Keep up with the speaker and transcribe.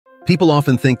People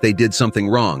often think they did something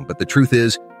wrong, but the truth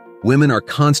is, women are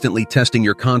constantly testing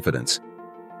your confidence.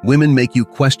 Women make you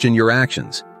question your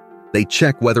actions. They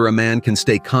check whether a man can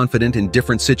stay confident in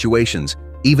different situations,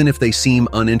 even if they seem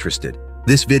uninterested.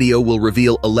 This video will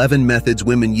reveal 11 methods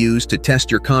women use to test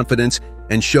your confidence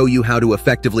and show you how to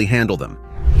effectively handle them.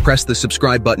 Press the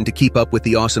subscribe button to keep up with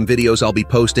the awesome videos I'll be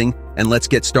posting, and let's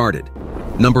get started.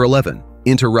 Number 11.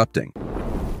 Interrupting.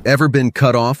 Ever been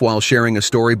cut off while sharing a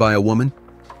story by a woman?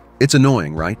 It's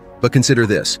annoying, right? But consider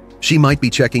this. She might be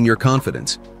checking your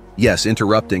confidence. Yes,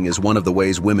 interrupting is one of the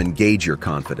ways women gauge your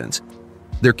confidence.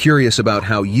 They're curious about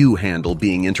how you handle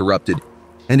being interrupted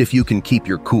and if you can keep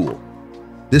your cool.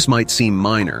 This might seem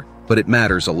minor, but it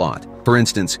matters a lot. For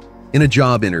instance, in a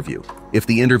job interview, if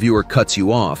the interviewer cuts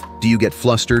you off, do you get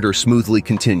flustered or smoothly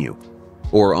continue?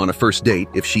 Or on a first date,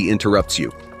 if she interrupts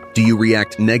you, do you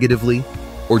react negatively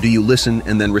or do you listen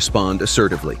and then respond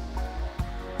assertively?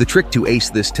 The trick to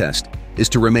ace this test is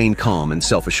to remain calm and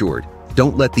self-assured.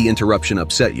 Don't let the interruption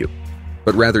upset you,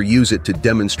 but rather use it to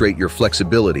demonstrate your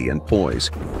flexibility and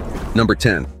poise. Number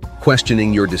 10.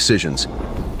 Questioning your decisions.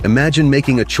 Imagine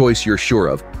making a choice you're sure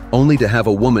of, only to have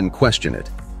a woman question it.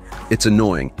 It's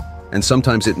annoying, and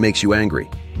sometimes it makes you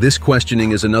angry. This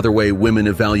questioning is another way women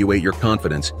evaluate your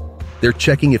confidence. They're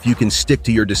checking if you can stick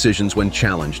to your decisions when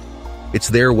challenged. It's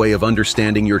their way of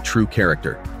understanding your true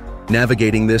character.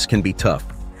 Navigating this can be tough.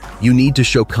 You need to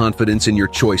show confidence in your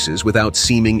choices without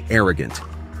seeming arrogant.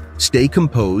 Stay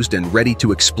composed and ready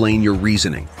to explain your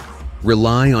reasoning.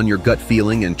 Rely on your gut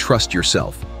feeling and trust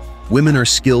yourself. Women are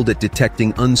skilled at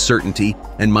detecting uncertainty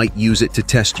and might use it to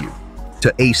test you.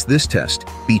 To ace this test,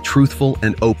 be truthful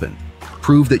and open.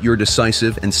 Prove that you're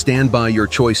decisive and stand by your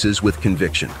choices with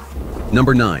conviction.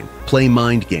 Number 9. Play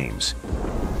mind games.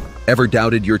 Ever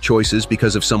doubted your choices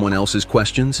because of someone else's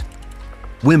questions?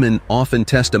 Women often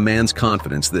test a man's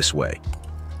confidence this way.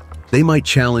 They might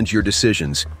challenge your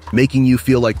decisions, making you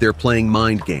feel like they're playing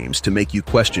mind games to make you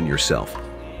question yourself.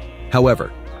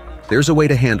 However, there's a way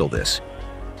to handle this.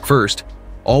 First,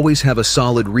 always have a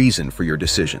solid reason for your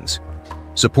decisions.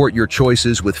 Support your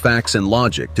choices with facts and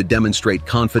logic to demonstrate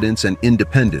confidence and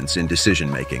independence in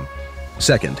decision-making.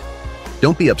 Second,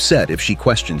 don't be upset if she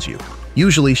questions you.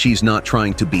 Usually she's not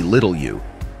trying to belittle you,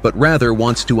 but rather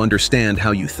wants to understand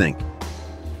how you think.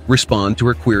 Respond to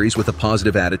her queries with a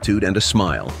positive attitude and a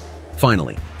smile.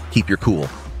 Finally, keep your cool.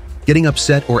 Getting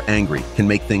upset or angry can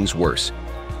make things worse.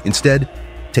 Instead,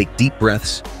 take deep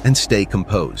breaths and stay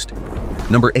composed.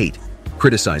 Number 8.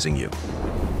 Criticizing you.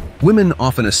 Women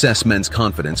often assess men's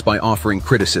confidence by offering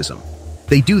criticism.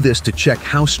 They do this to check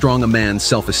how strong a man's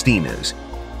self-esteem is.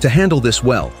 To handle this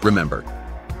well, remember,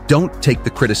 don't take the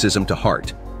criticism to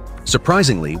heart.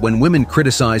 Surprisingly, when women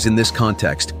criticize in this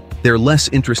context, they're less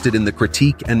interested in the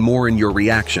critique and more in your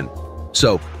reaction.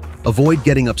 So, avoid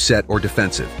getting upset or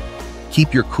defensive.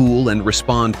 Keep your cool and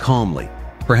respond calmly,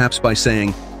 perhaps by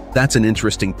saying, "That's an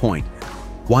interesting point.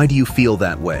 Why do you feel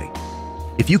that way?"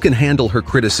 If you can handle her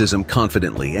criticism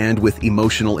confidently and with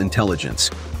emotional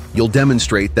intelligence, you'll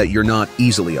demonstrate that you're not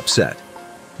easily upset.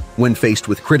 When faced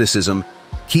with criticism,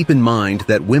 keep in mind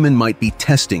that women might be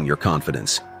testing your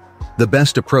confidence. The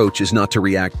best approach is not to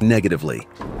react negatively.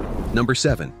 Number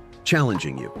 7.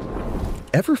 Challenging you.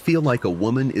 Ever feel like a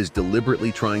woman is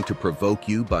deliberately trying to provoke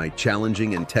you by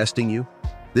challenging and testing you?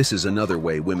 This is another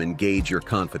way women gauge your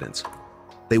confidence.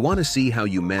 They want to see how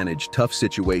you manage tough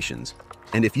situations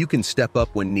and if you can step up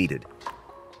when needed.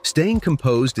 Staying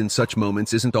composed in such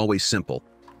moments isn't always simple.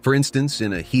 For instance,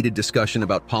 in a heated discussion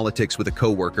about politics with a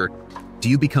coworker, do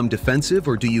you become defensive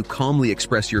or do you calmly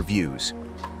express your views?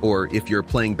 Or if you're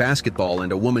playing basketball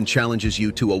and a woman challenges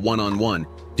you to a one-on-one,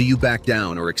 do you back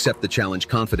down or accept the challenge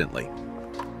confidently?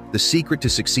 The secret to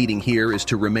succeeding here is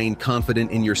to remain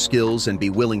confident in your skills and be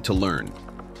willing to learn.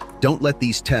 Don't let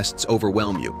these tests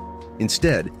overwhelm you.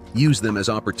 Instead, use them as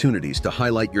opportunities to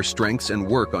highlight your strengths and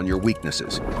work on your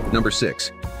weaknesses. Number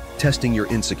 6. Testing your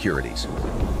insecurities.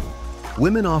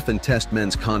 Women often test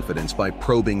men's confidence by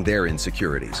probing their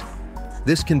insecurities.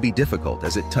 This can be difficult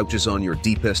as it touches on your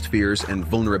deepest fears and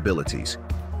vulnerabilities.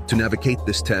 To navigate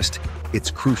this test,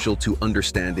 it's crucial to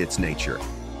understand its nature.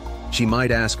 She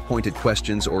might ask pointed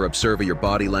questions or observe your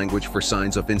body language for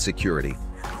signs of insecurity.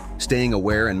 Staying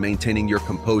aware and maintaining your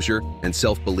composure and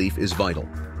self-belief is vital.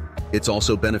 It's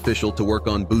also beneficial to work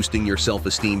on boosting your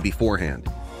self-esteem beforehand.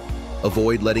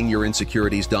 Avoid letting your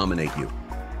insecurities dominate you.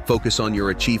 Focus on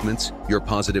your achievements, your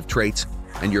positive traits,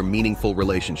 and your meaningful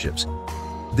relationships.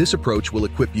 This approach will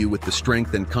equip you with the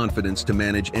strength and confidence to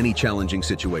manage any challenging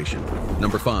situation.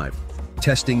 Number 5.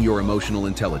 Testing your emotional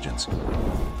intelligence.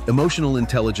 Emotional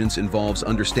intelligence involves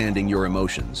understanding your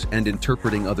emotions and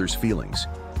interpreting others' feelings.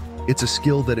 It's a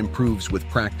skill that improves with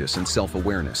practice and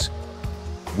self-awareness.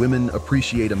 Women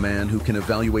appreciate a man who can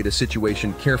evaluate a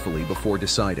situation carefully before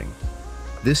deciding.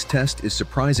 This test is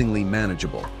surprisingly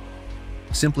manageable.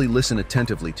 Simply listen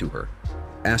attentively to her,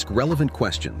 ask relevant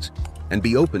questions, and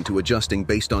be open to adjusting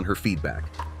based on her feedback.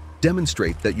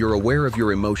 Demonstrate that you're aware of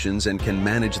your emotions and can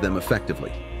manage them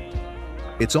effectively.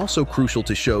 It's also crucial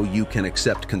to show you can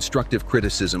accept constructive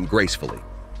criticism gracefully.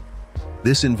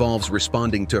 This involves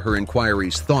responding to her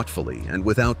inquiries thoughtfully and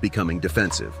without becoming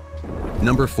defensive.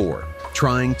 Number 4,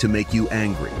 trying to make you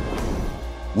angry.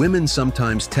 Women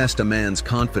sometimes test a man's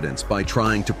confidence by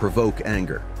trying to provoke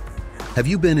anger. Have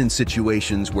you been in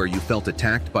situations where you felt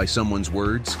attacked by someone's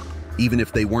words, even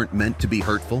if they weren't meant to be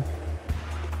hurtful?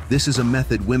 This is a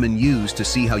method women use to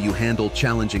see how you handle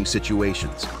challenging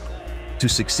situations. To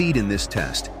succeed in this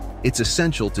test, it's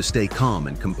essential to stay calm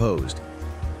and composed.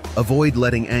 Avoid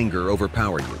letting anger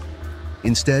overpower you.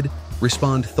 Instead,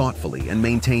 respond thoughtfully and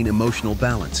maintain emotional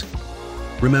balance.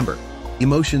 Remember,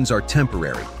 emotions are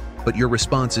temporary, but your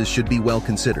responses should be well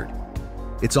considered.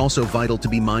 It's also vital to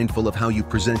be mindful of how you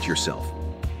present yourself.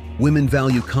 Women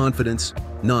value confidence,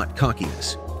 not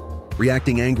cockiness.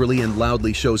 Reacting angrily and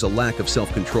loudly shows a lack of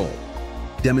self-control.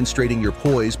 Demonstrating your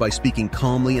poise by speaking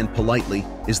calmly and politely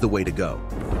is the way to go.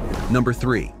 Number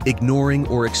 3, ignoring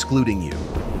or excluding you.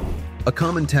 A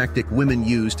common tactic women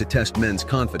use to test men's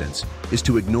confidence is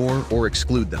to ignore or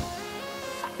exclude them.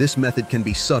 This method can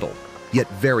be subtle, yet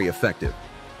very effective.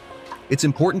 It's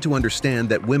important to understand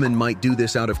that women might do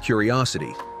this out of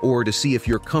curiosity or to see if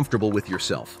you're comfortable with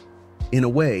yourself. In a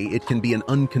way, it can be an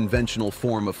unconventional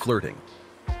form of flirting.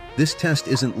 This test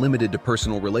isn't limited to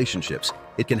personal relationships.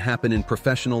 It can happen in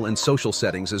professional and social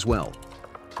settings as well.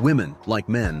 Women, like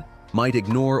men, might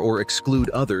ignore or exclude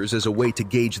others as a way to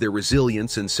gauge their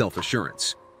resilience and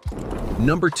self-assurance.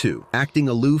 Number 2, acting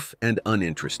aloof and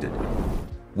uninterested.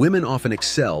 Women often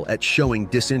excel at showing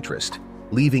disinterest,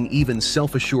 leaving even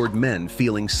self-assured men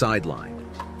feeling sidelined.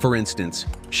 For instance,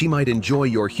 she might enjoy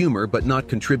your humor but not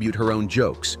contribute her own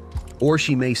jokes, or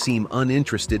she may seem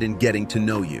uninterested in getting to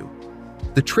know you.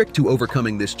 The trick to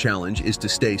overcoming this challenge is to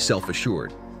stay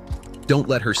self-assured. Don't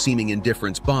let her seeming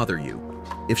indifference bother you.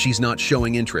 If she's not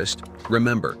showing interest,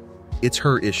 remember, it's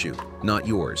her issue, not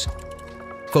yours.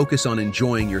 Focus on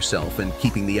enjoying yourself and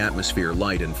keeping the atmosphere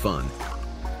light and fun.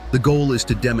 The goal is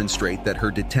to demonstrate that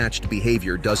her detached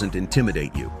behavior doesn't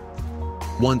intimidate you.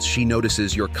 Once she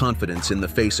notices your confidence in the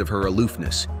face of her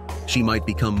aloofness, she might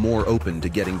become more open to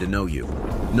getting to know you.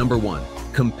 Number 1,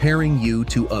 comparing you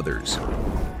to others.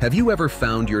 Have you ever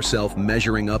found yourself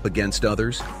measuring up against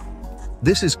others?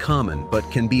 This is common, but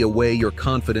can be a way your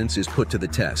confidence is put to the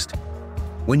test.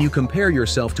 When you compare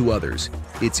yourself to others,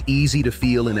 it's easy to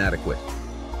feel inadequate.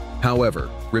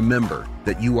 However, remember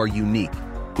that you are unique,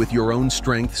 with your own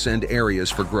strengths and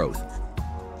areas for growth.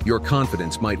 Your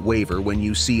confidence might waver when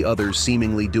you see others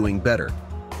seemingly doing better,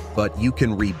 but you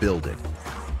can rebuild it.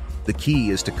 The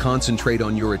key is to concentrate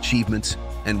on your achievements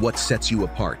and what sets you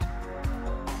apart.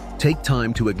 Take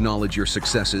time to acknowledge your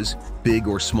successes, big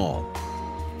or small.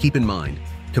 Keep in mind,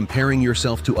 comparing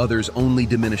yourself to others only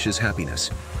diminishes happiness.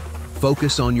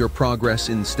 Focus on your progress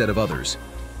instead of others.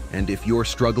 And if you're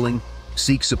struggling,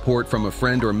 seek support from a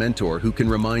friend or mentor who can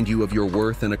remind you of your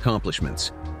worth and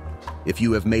accomplishments. If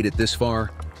you have made it this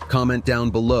far, comment down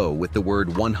below with the word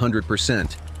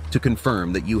 100% to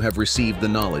confirm that you have received the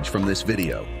knowledge from this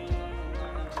video.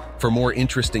 For more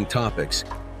interesting topics,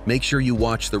 make sure you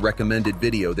watch the recommended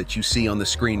video that you see on the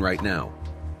screen right now.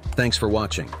 Thanks for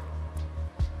watching.